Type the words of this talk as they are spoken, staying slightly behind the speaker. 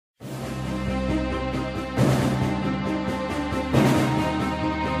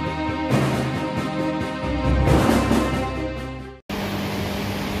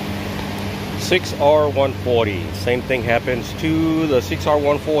6R140. Same thing happens to the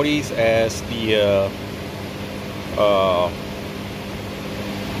 6R140s as the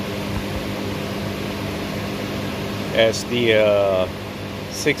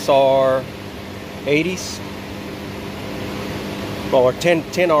 6R80s, or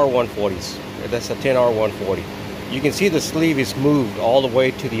 10R140s. That's a 10R140. You can see the sleeve is moved all the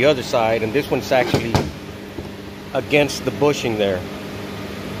way to the other side, and this one's actually against the bushing there.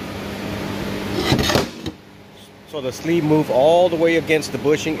 So the sleeve moved all the way against the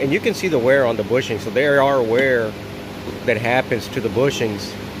bushing, and you can see the wear on the bushing. So there are wear that happens to the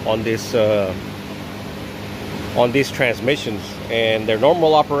bushings on this on these transmissions, and their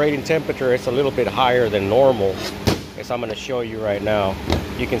normal operating temperature is a little bit higher than normal, as I'm going to show you right now.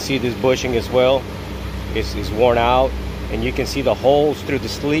 You can see this bushing as well is worn out, and you can see the holes through the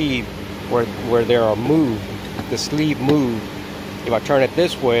sleeve where there are moved. The sleeve moved. If I turn it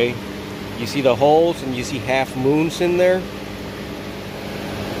this way, you see the holes, and you see half moons in there.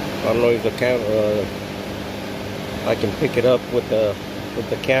 I don't know if the camera I can pick it up with the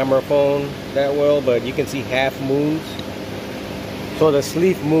camera phone that well, but you can see half moons. So the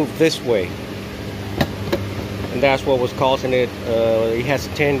sleeve moved this way, and that's what was causing it. It has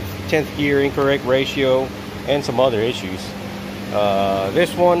a 10th gear incorrect ratio and some other issues.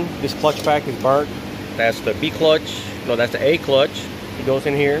 This clutch pack is burnt. That's the B clutch. No, that's the A clutch. It goes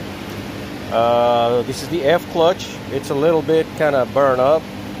in here. This is the F clutch. It's a little bit kind of burned up,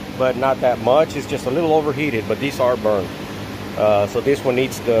 but not that much. It's just a little overheated, but these are burned. So this one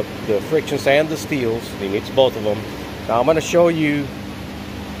needs the frictions and the steels. It needs both of them. Now I'm going to show you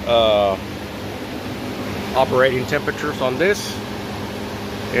operating temperatures on this,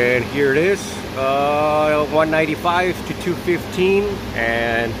 and here it is. 195 to 215,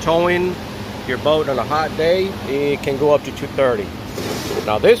 and towing your boat on a hot day, it can go up to 230.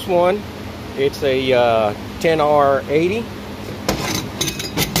 Now this one, it's a 10R80,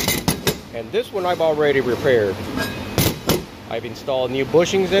 and this one I've already repaired. I've installed new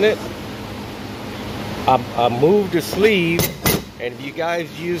bushings in it. I moved the sleeve, and if you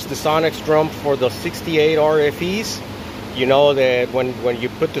guys use the Sonex drum for the 68 RFEs, you know that when you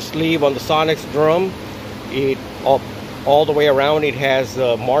put the sleeve on the Sonex drum, it all the way around it has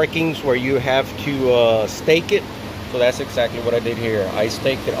markings where you have to stake it. So that's exactly what I did here. I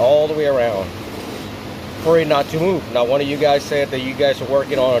staked it all the way around for it not to move. Now, one of you guys said that you guys are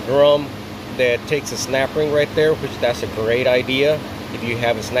working on a drum that takes a snap ring right there, which that's a great idea. If you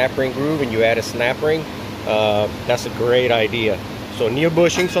have a snap ring groove and you add a snap ring, that's a great idea. So new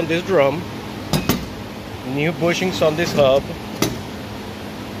bushings on this drum, new bushings on this hub,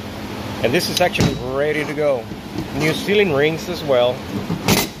 and this is actually ready to go. New sealing rings as well.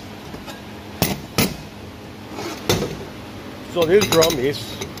 So this drum is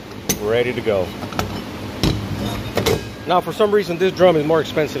ready to go. Now, for some reason, this drum is more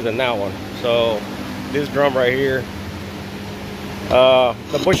expensive than that one. So this drum right here,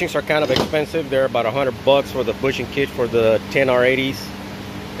 the bushings are kind of expensive. They're about $100 for the bushing kit for the 10R80s,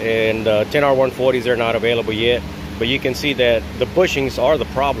 and 10R140s are not available yet. But you can see that the bushings are the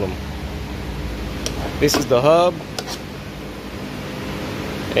problem. This is the hub,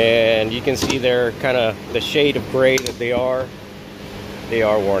 and you can see they're kind of the shade of gray that they are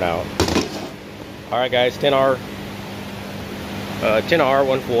worn out. All right, guys,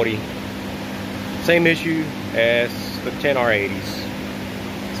 10R140, same issue as the 10R80s,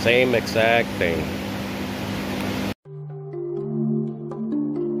 same exact thing.